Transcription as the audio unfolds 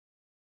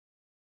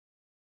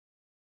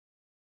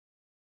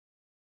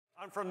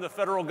I'm from the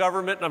federal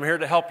government, and I'm here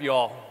to help you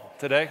all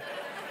today.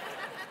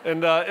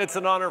 And it's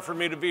an honor for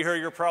me to be here.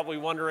 You're probably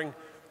wondering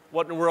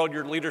what in the world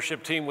your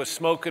leadership team was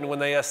smoking when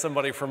they asked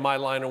somebody from my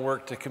line of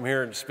work to come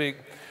here and speak.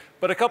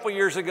 But a couple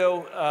years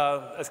ago,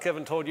 as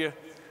Kevin told you,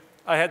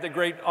 I had the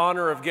great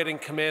honor of getting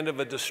command of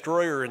a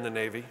destroyer in the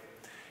Navy.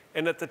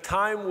 And at the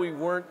time, we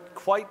weren't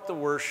quite the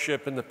worst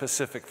ship in the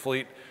Pacific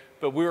Fleet,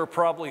 but we were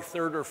probably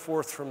third or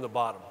fourth from the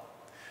bottom.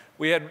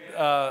 We had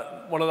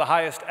one of the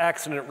highest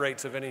accident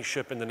rates of any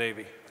ship in the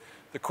Navy.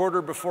 The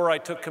quarter before I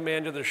took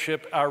command of the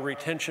ship, our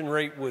retention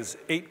rate was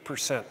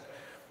 8%,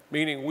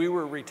 meaning we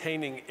were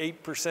retaining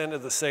 8%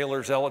 of the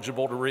sailors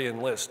eligible to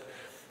re-enlist.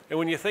 And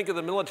when you think of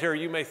the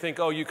military, you may think,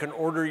 oh, you can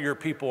order your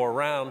people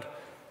around,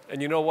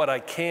 and you know what,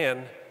 I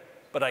can,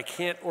 but I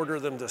can't order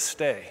them to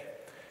stay.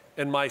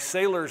 And my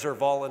sailors are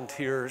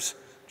volunteers,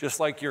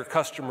 just like your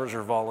customers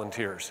are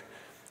volunteers.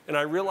 And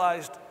I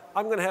realized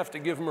I'm gonna have to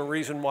give them a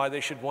reason why they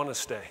should wanna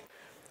stay,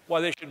 why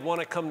they should want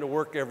to come to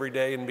work every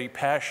day and be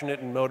passionate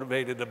and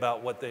motivated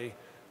about what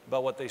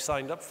they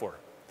signed up for.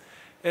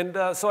 And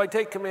so I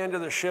take command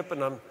of the ship,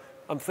 and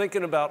I'm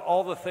thinking about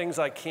all the things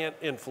I can't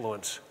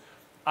influence.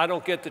 I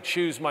don't get to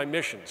choose my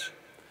missions.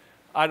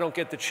 I don't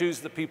get to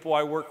choose the people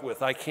I work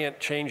with. I can't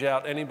change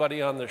out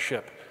anybody on the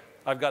ship.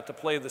 I've got to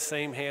play the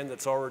same hand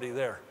that's already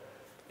there.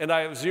 And I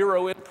have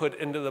zero input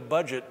into the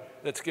budget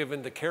that's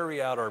given to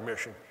carry out our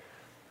mission.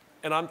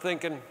 And I'm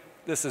thinking,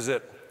 this is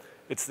it.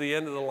 It's the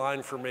end of the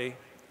line for me.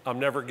 I'm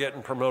never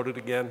getting promoted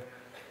again.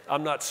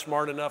 I'm not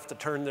smart enough to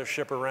turn this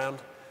ship around.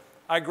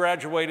 I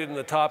graduated in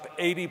the top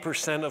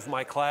 80% of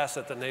my class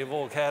at the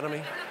Naval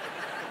Academy.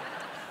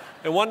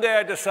 And one day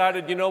I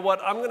decided, you know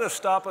what, I'm gonna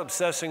stop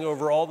obsessing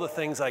over all the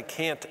things I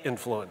can't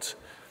influence.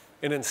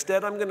 And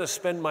instead, I'm gonna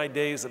spend my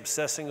days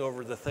obsessing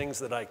over the things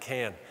that I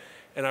can.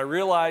 And I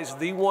realized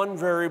the one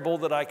variable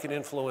that I could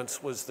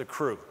influence was the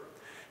crew,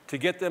 to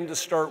get them to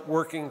start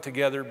working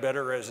together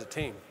better as a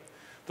team.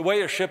 The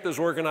way a ship is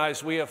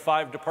organized, we have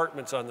 5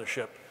 departments on the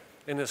ship,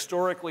 and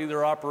historically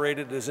they're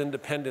operated as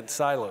independent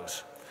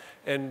silos,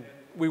 and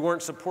we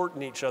weren't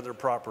supporting each other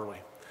properly.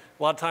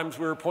 A lot of times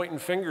we were pointing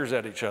fingers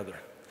at each other.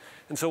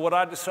 And so what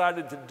I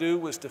decided to do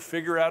was to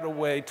figure out a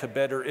way to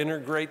better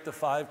integrate the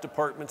 5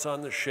 departments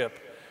on the ship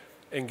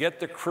and get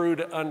the crew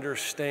to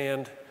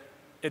understand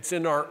it's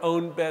in our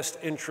own best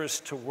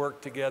interest to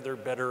work together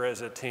better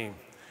as a team.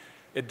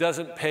 It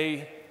doesn't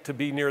pay to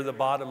be near the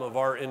bottom of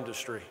our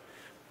industry.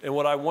 And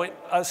what I want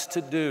us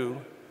to do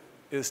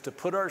is to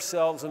put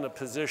ourselves in a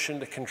position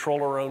to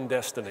control our own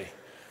destiny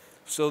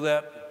so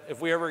that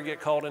if we ever get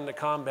called into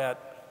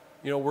combat,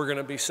 you know, we're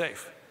gonna be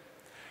safe.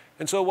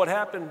 And so what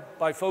happened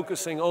by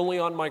focusing only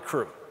on my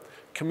crew,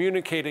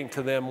 communicating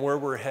to them where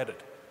we're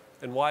headed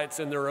and why it's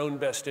in their own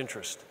best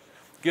interest,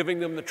 giving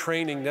them the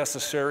training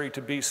necessary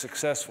to be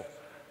successful.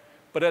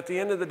 But at the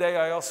end of the day,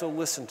 I also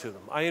listened to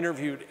them. I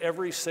interviewed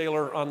every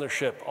sailor on the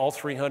ship, all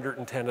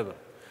 310 of them.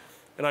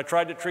 And I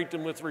tried to treat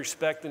them with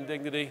respect and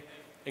dignity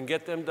and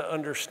get them to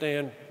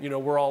understand, you know,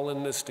 we're all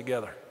in this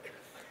together.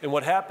 And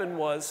what happened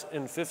was,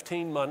 in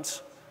 15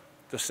 months,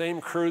 the same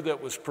crew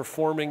that was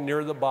performing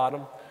near the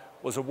bottom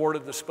was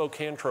awarded the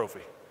Spokane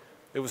Trophy.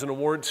 It was an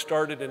award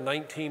started in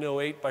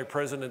 1908 by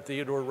President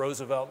Theodore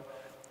Roosevelt,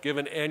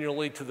 given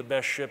annually to the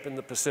best ship in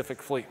the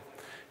Pacific Fleet.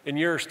 In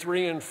years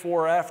 3 and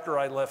 4 after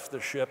I left the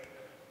ship,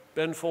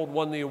 Benfold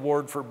won the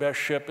award for best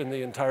ship in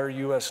the entire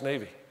US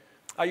Navy.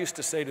 I used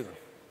to say to them,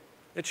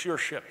 it's your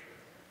ship.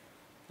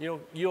 You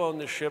know, you own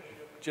this ship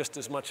just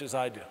as much as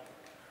I do.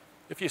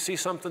 If you see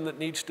something that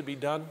needs to be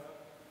done,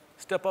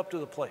 step up to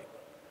the plate.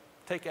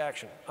 Take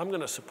action. I'm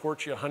gonna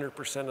support you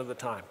 100% of the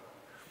time.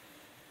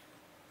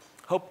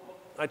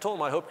 I told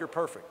them, I hope you're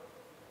perfect.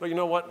 But you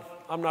know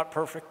what? I'm not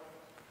perfect.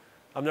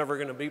 I'm never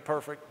gonna be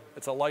perfect.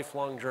 It's a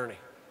lifelong journey.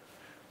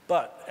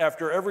 But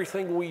after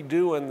everything we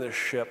do in this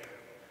ship,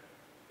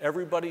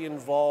 everybody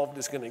involved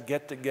is gonna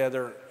get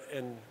together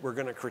and we're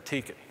gonna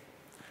critique it.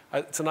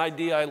 It's an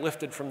idea I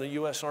lifted from the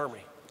US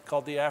Army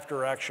called the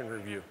After Action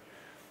Review.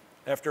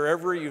 After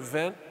every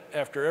event,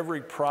 after every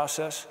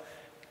process,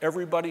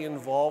 everybody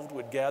involved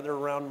would gather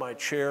around my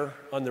chair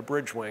on the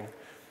bridge wing,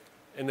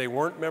 and they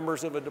weren't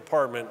members of a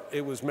department,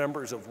 it was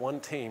members of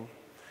one team,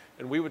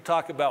 and we would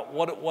talk about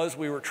what it was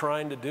we were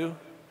trying to do,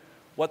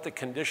 what the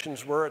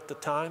conditions were at the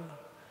time,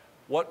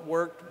 what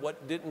worked,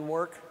 what didn't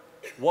work,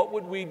 what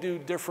would we do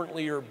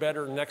differently or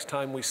better next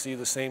time we see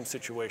the same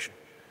situation.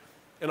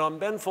 And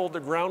on Benfold, the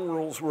ground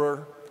rules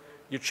were,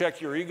 you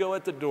check your ego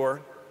at the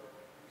door,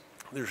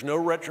 there's no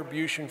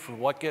retribution for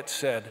what gets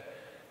said,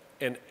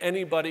 and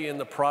anybody in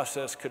the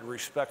process could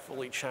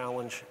respectfully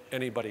challenge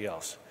anybody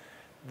else.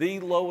 The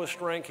lowest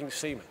ranking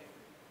seaman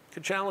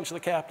could challenge the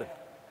captain.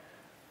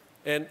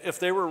 And if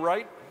they were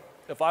right,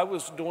 if I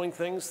was doing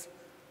things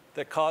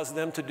that caused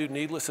them to do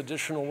needless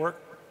additional work,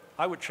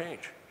 I would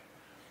change.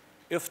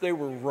 If they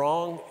were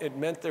wrong, it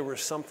meant there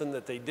was something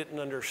that they didn't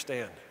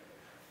understand.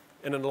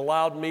 And it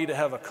allowed me to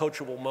have a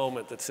coachable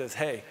moment that says,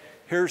 hey,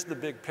 here's the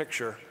big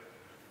picture,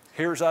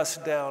 here's us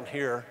down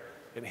here,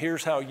 and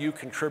here's how you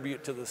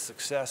contribute to the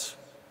success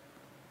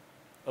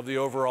of the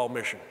overall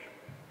mission.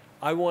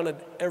 I wanted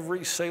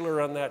every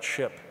sailor on that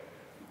ship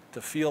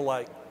to feel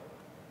like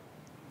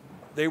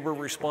they were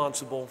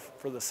responsible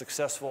for the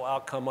successful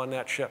outcome on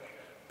that ship,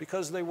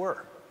 because they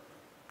were.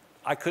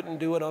 I couldn't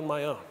do it on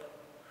my own.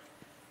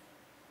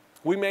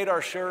 We made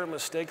our share of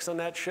mistakes on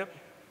that ship,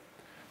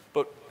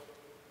 but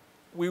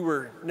we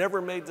were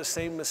never made the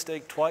same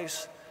mistake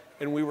twice,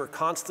 and we were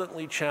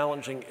constantly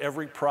challenging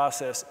every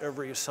process,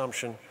 every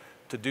assumption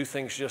to do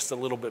things just a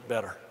little bit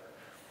better.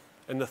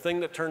 And the thing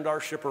that turned our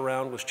ship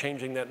around was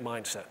changing that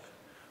mindset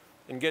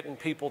and getting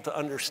people to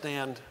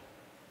understand,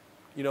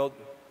 you know,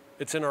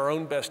 it's in our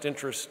own best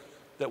interest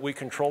that we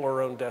control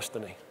our own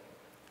destiny.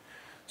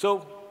 So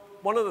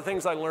one of the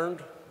things I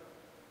learned,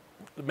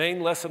 the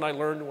main lesson I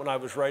learned when I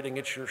was writing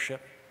It's Your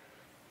Ship,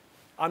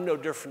 I'm no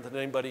different than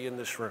anybody in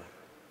this room.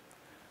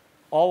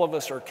 All of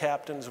us are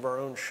captains of our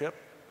own ship.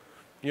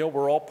 You know,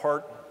 we're all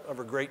part of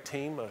a great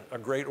team, a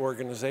great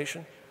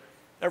organization.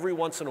 Every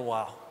once in a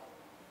while,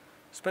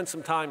 spend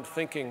some time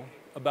thinking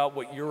about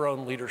what your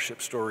own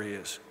leadership story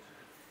is.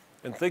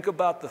 And think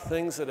about the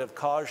things that have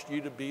caused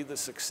you to be the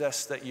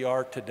success that you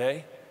are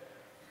today.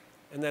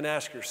 And then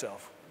ask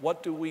yourself,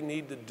 what do we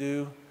need to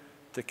do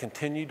to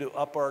continue to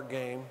up our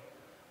game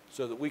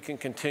so that we can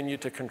continue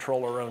to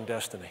control our own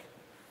destiny?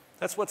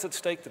 That's what's at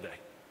stake today.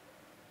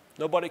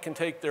 Nobody can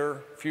take their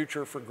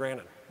future for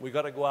granted. We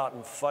got to go out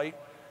and fight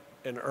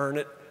and earn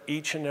it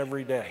each and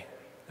every day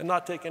and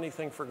not take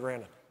anything for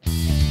granted.